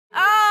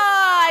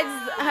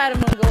I had a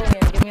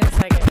Mongolian. Give me a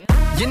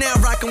second. You're now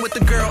rocking with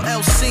the girl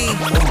LC.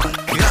 Oh my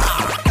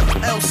God,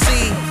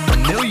 LC,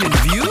 1 million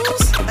views.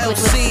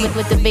 LC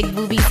With the big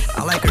boobies.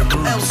 I like her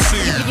boobs.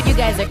 LC, You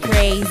guys are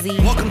crazy.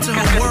 welcome to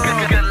her world.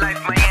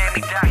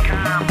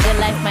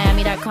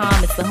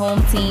 GoodLifeMiami.com. It's the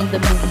home team, the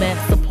movement.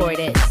 Support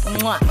it.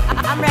 Mwah.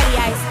 I'm ready,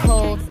 ice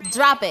cold.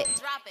 Drop it.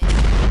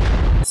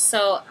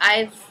 So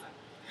I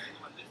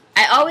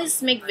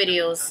always make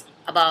videos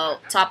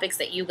about topics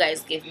that you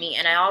guys give me,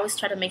 and I always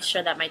try to make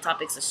sure that my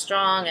topics are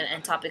strong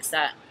and topics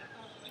that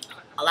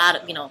a lot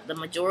of, the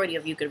majority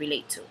of you could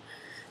relate to.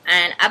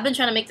 And I've been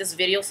trying to make this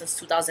video since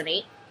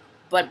 2008,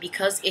 but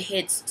because it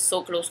hits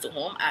so close to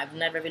home, I've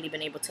never really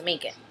been able to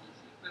make it.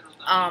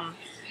 I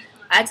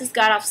just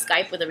got off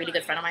Skype with a really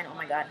good friend of mine. Oh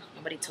my God,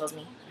 nobody tells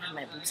me I have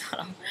my boobs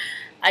on.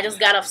 I just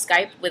got off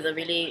Skype with a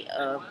really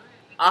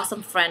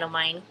awesome friend of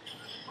mine.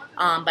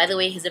 By the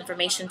way, his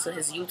information to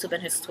his YouTube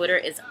and his Twitter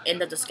is in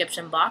the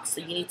description box,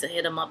 so you need to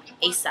hit him up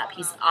ASAP.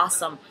 He's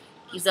awesome.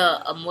 He's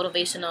a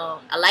motivational,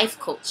 a life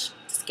coach.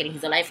 Just kidding,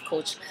 he's a life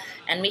coach.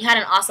 And we had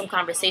an awesome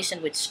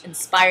conversation which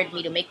inspired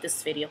me to make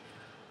this video.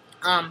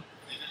 A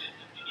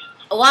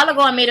while ago,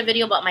 I made a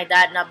video about my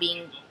dad not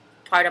being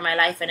part of my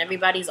life, and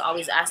everybody's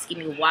always asking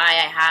me why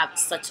I have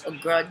such a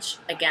grudge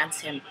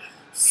against him.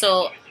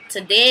 So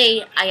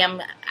today, I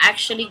am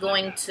actually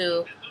going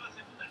to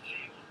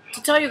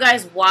tell you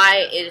guys why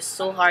it is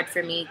so hard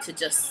for me to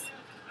just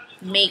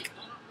make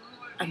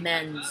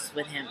amends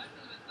with him.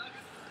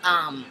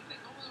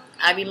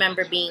 I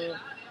remember being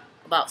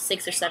about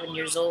 6 or 7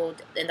 years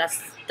old, and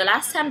that's the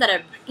last time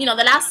that the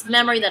last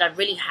memory that I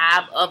really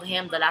have of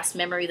him, the last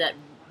memory that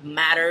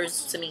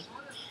matters to me.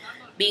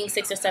 Being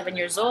 6 or 7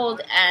 years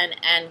old and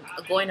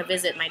going to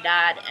visit my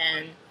dad,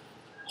 and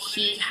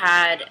he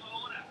had,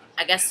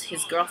 I guess,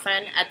 his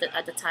girlfriend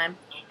at the time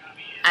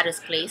at his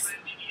place,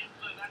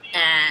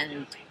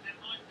 and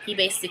he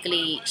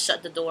basically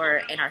shut the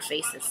door in our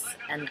faces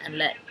and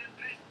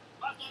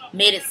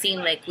made it seem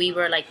like we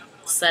were like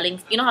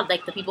selling, how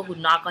like the people who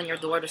knock on your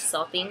door to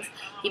sell things.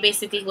 He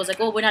basically was like,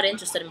 oh, we're not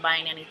interested in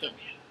buying anything,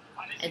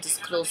 and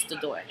just closed the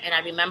door. And I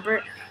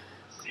remember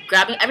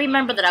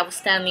that I was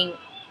standing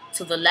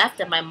to the left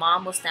and my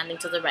mom was standing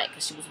to the right,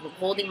 because she was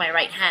holding my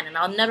right hand. And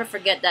I'll never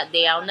forget that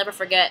day. I'll never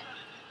forget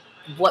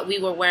what we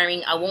were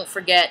wearing. I won't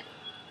forget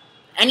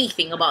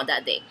anything about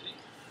that day.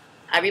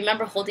 I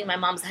remember holding my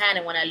mom's hand,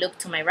 and when I looked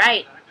to my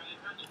right,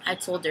 I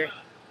told her,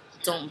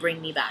 don't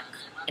bring me back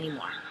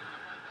anymore.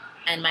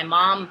 And my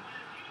mom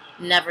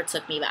never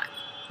took me back.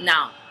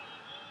 Now,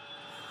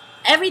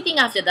 everything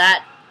after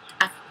that,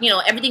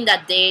 everything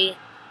that day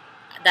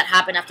that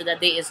happened after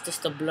that day is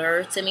just a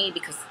blur to me,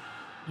 because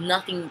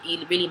nothing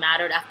really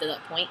mattered after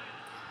that point.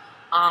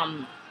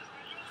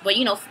 But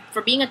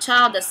for being a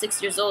child that's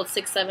 6 years old,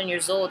 6, 7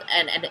 years old,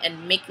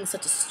 and making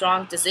such a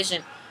strong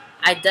decision,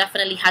 I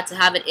definitely had to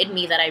have it in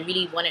me that I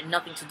really wanted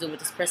nothing to do with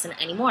this person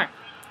anymore.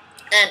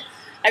 And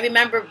I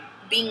remember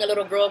being a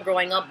little girl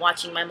growing up,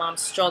 watching my mom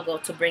struggle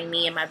to bring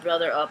me and my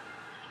brother up.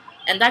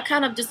 And that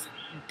kind of just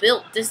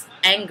built this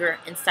anger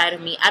inside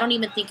of me. I don't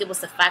even think it was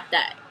the fact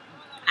that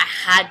I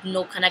had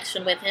no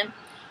connection with him.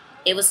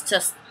 It was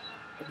just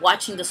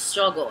watching the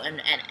struggle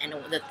and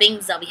the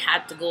things that we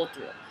had to go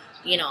through.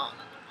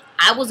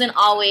 I wasn't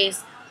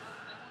always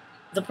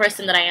the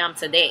person that I am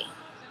today.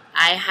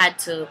 I had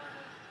to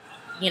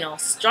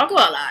struggle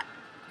a lot.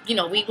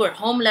 We were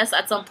homeless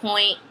at some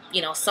point.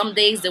 Some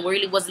days there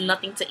really wasn't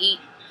nothing to eat.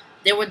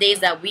 There were days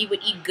that we would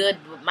eat good,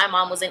 but my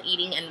mom wasn't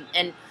eating.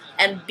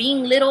 And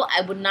being little,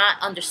 I would not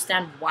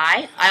understand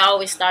why. I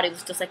always thought it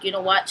was just like,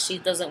 what? She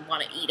doesn't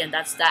want to eat, and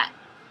that's that.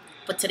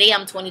 But today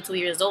I'm 22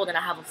 years old, and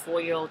I have a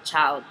 4-year-old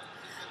child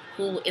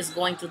who is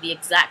going through the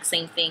exact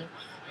same thing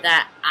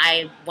that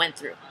I went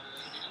through.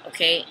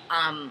 Okay?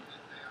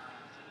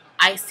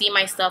 I see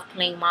myself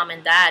playing mom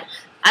and dad.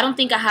 I don't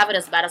think I have it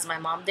as bad as my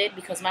mom did,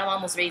 because my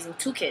mom was raising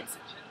 2 kids,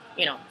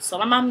 So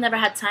my mom never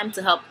had time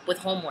to help with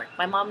homework.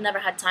 My mom never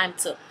had time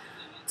to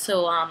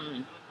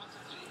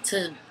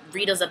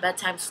read us a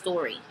bedtime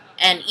story.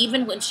 And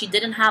even when she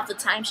didn't have the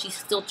time, she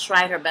still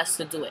tried her best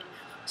to do it.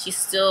 She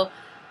still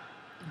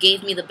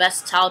gave me the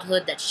best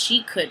childhood that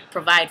she could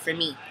provide for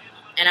me.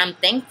 And I'm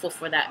thankful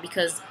for that,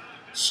 because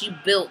she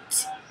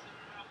built,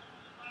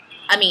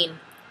 I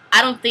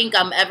don't think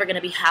I'm ever going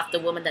to be half the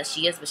woman that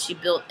she is, but she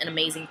built an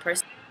amazing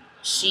person.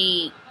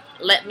 She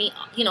let me,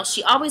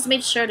 she always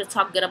made sure to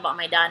talk good about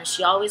my dad, and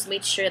she always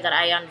made sure that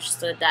I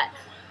understood that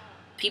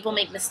people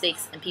make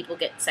mistakes and people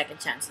get second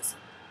chances.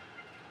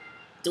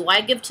 Do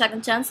I give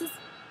second chances?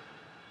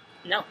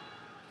 No.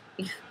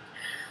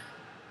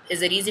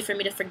 Is it easy for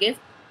me to forgive?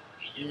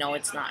 No,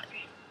 it's not.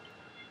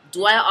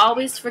 Do I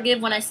always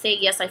forgive when I say,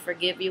 yes, I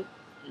forgive you?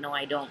 No,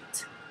 I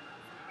don't.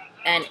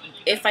 And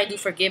if I do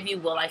forgive you,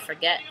 will I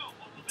forget?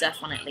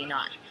 Definitely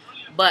not.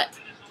 But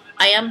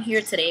I am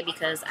here today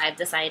because I've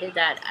decided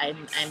that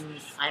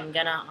I'm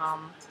gonna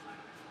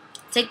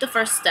take the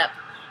first step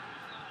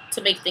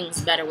to make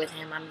things better with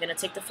him. I'm gonna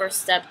take the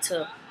first step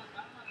to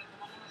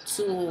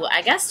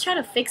I guess try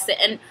to fix it.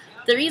 And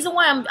the reason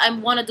why I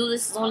want to do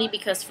this is only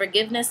because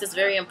forgiveness is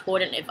very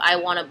important if I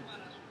want to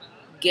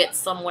get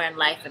somewhere in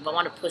life, if I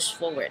want to push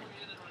forward,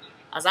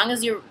 as long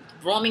as you're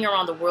roaming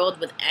around the world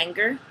with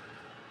anger,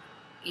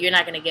 you're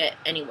not going to get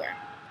anywhere.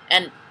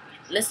 And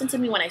listen to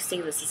me when I say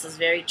this. This is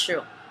very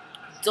true.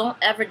 Don't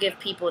ever give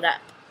people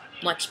that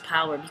much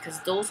power,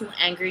 because those who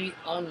anger you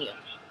own you.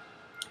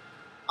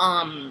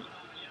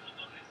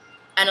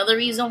 Another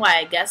reason why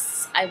I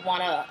guess I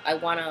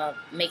wanna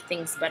make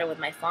things better with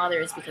my father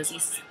is because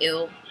he's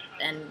ill,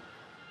 and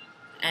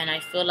I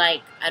feel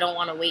like I don't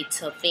want to wait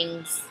till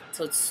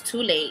it's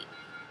too late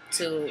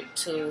to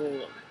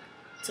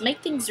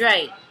make things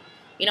right.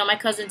 You know, my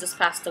cousin just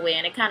passed away,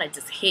 and it kind of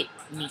just hit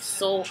me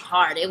so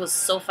hard. It was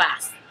so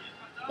fast.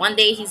 One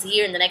day he's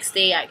here, and the next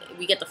day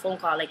we get the phone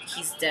call like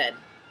he's dead.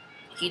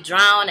 He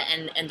drowned,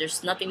 and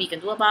there's nothing we can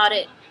do about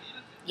it.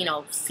 You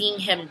know, seeing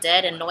him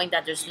dead and knowing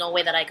that there's no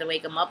way that I could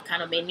wake him up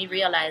kind of made me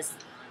realize,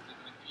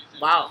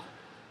 wow,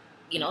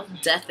 you know,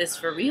 death is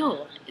for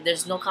real.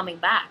 There's no coming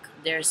back.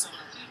 There's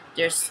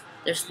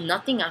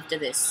nothing after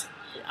this.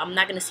 I'm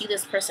not gonna see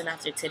this person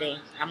after today.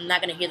 I'm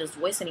not gonna hear this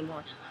voice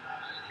anymore.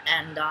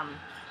 And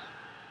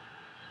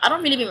I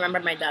don't really remember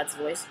my dad's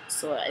voice,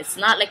 so it's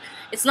not like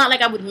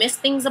I would miss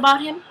things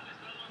about him,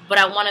 but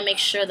I want to make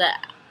sure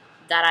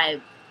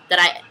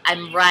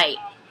I'm right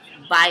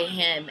by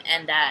him,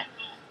 and that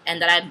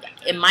I'm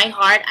in my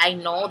heart. I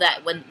know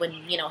that when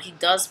you know he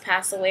does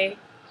pass away,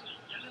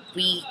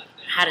 we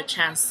had a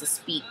chance to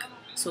speak,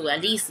 to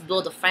at least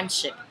build a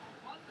friendship.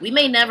 We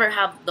may never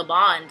have the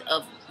bond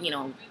of, you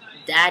know,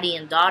 daddy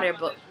and daughter,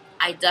 but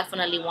I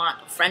definitely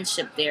want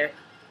friendship there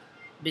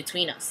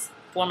between us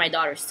for my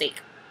daughter's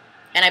sake.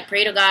 And I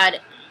pray to God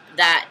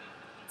that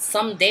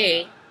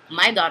someday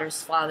my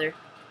daughter's father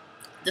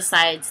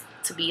decides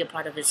to be a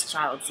part of his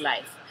child's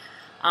life.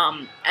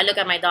 I look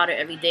at my daughter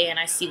every day, and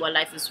I see what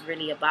life is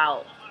really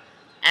about.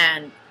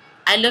 And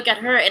I look at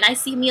her, and I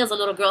see me as a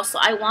little girl, so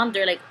I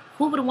wonder, like,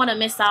 who would want to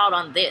miss out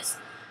on this?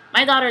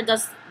 My daughter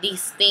does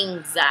these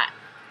things that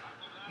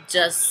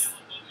just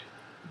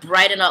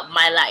brighten up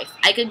my life.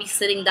 I could be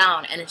sitting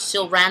down, and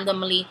she'll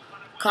randomly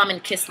come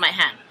and kiss my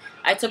hand.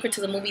 I took her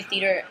to the movie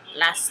theater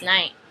last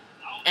night,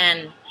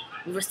 and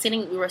we were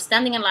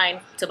standing in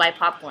line to buy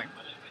popcorn,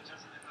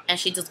 and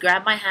she just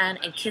grabbed my hand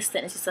and kissed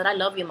it, and she said, "I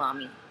love you,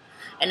 mommy."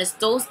 And it's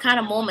those kind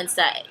of moments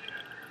that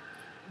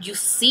you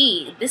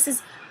see.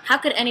 How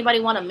could anybody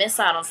want to miss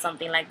out on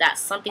something like that?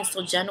 Something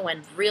so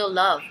genuine, real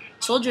love.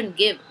 Children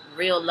give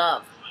real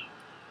love.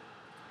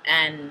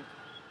 And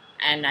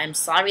I'm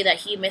sorry that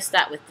he missed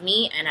that with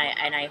me, and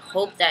I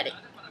hope that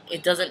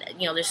it doesn't,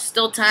 you know, there's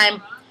still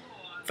time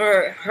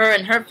for her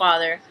and her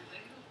father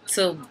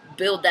to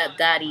build that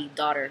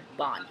daddy-daughter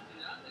bond.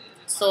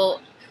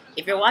 So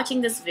if you're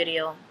watching this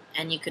video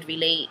and you could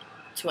relate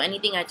to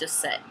anything I just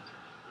said,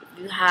 if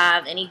you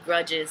have any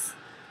grudges,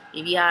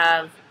 if you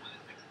have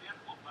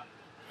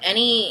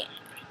any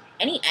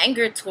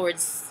anger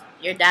towards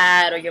your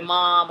dad or your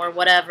mom or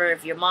whatever,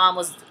 if your mom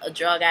was a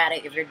drug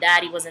addict, if your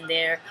daddy wasn't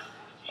there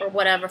or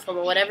whatever, for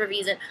whatever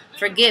reason,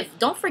 forgive.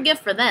 Don't forgive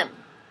for them.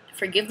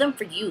 Forgive them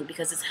for you,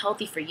 because it's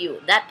healthy for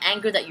you. That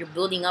anger that you're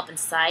building up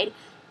inside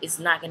is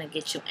not going to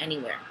get you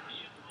anywhere.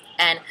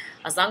 And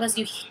as long as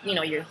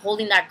you're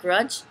holding that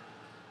grudge,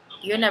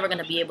 you're never going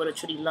to be able to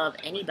truly love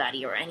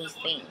anybody or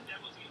anything.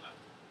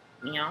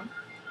 You know?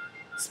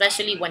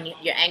 Especially when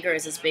your anger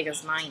is as big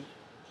as mine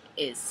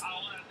is.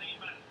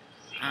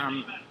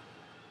 I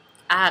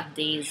have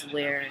days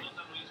where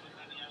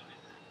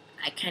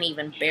I can't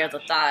even bear the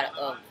thought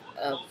of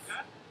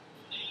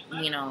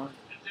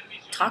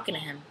talking to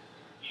him.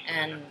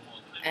 And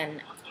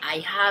I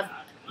have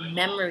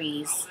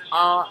memories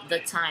all the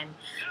time.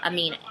 I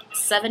mean,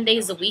 7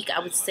 days a week, I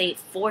would say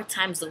 4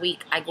 times a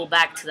week, I go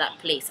back to that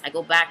place. I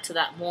go back to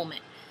that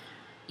moment,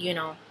 you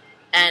know,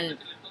 and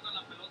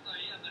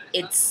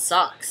it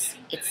sucks.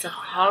 It's a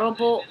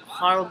horrible,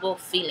 horrible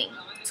feeling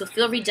to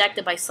feel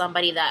rejected by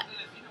somebody that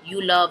you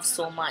love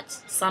so much,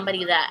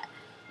 somebody that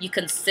you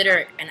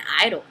consider an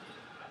idol,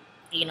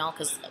 you know,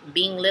 because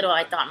being little,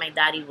 I thought my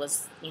daddy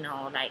was, you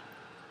know, like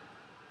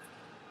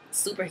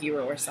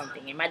superhero or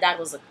something. And my dad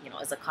was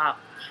as a cop,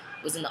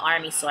 was in the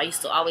army, so I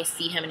used to always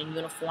see him in a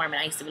uniform,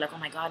 and I used to be like, oh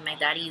my god, my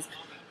daddy's,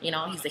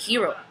 he's a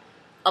hero,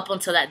 up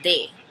until that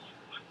day.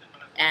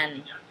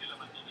 And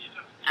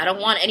I don't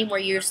want any more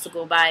years to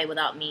go by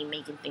without me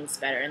making things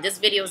better. And this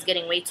video is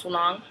getting way too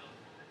long,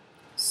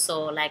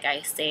 so like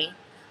I say,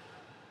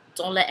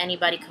 don't let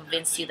anybody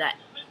convince you that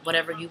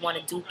whatever you want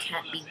to do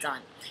can't be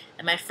done.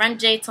 And my friend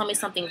Jay told me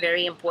something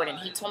very important.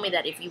 He told me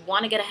that if you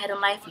want to get ahead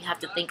in life, you have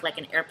to think like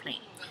an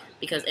airplane.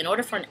 Because in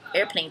order for an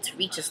airplane to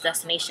reach its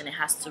destination, it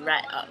has to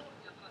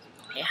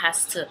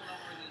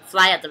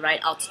fly at the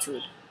right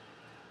altitude.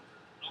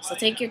 So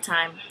take your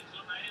time,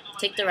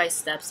 take the right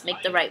steps,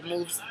 make the right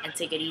moves, and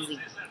take it easy.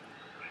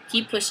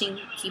 Keep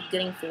pushing, keep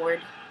getting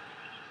forward.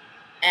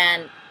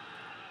 And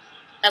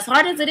as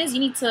hard as it is, you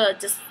need to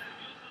just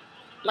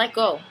let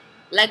go.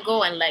 Let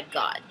go and let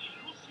God.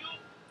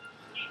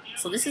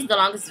 So this is the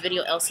longest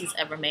video LC's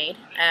ever made,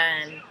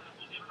 and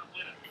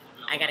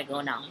I gotta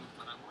go now.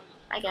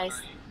 Bye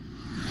guys.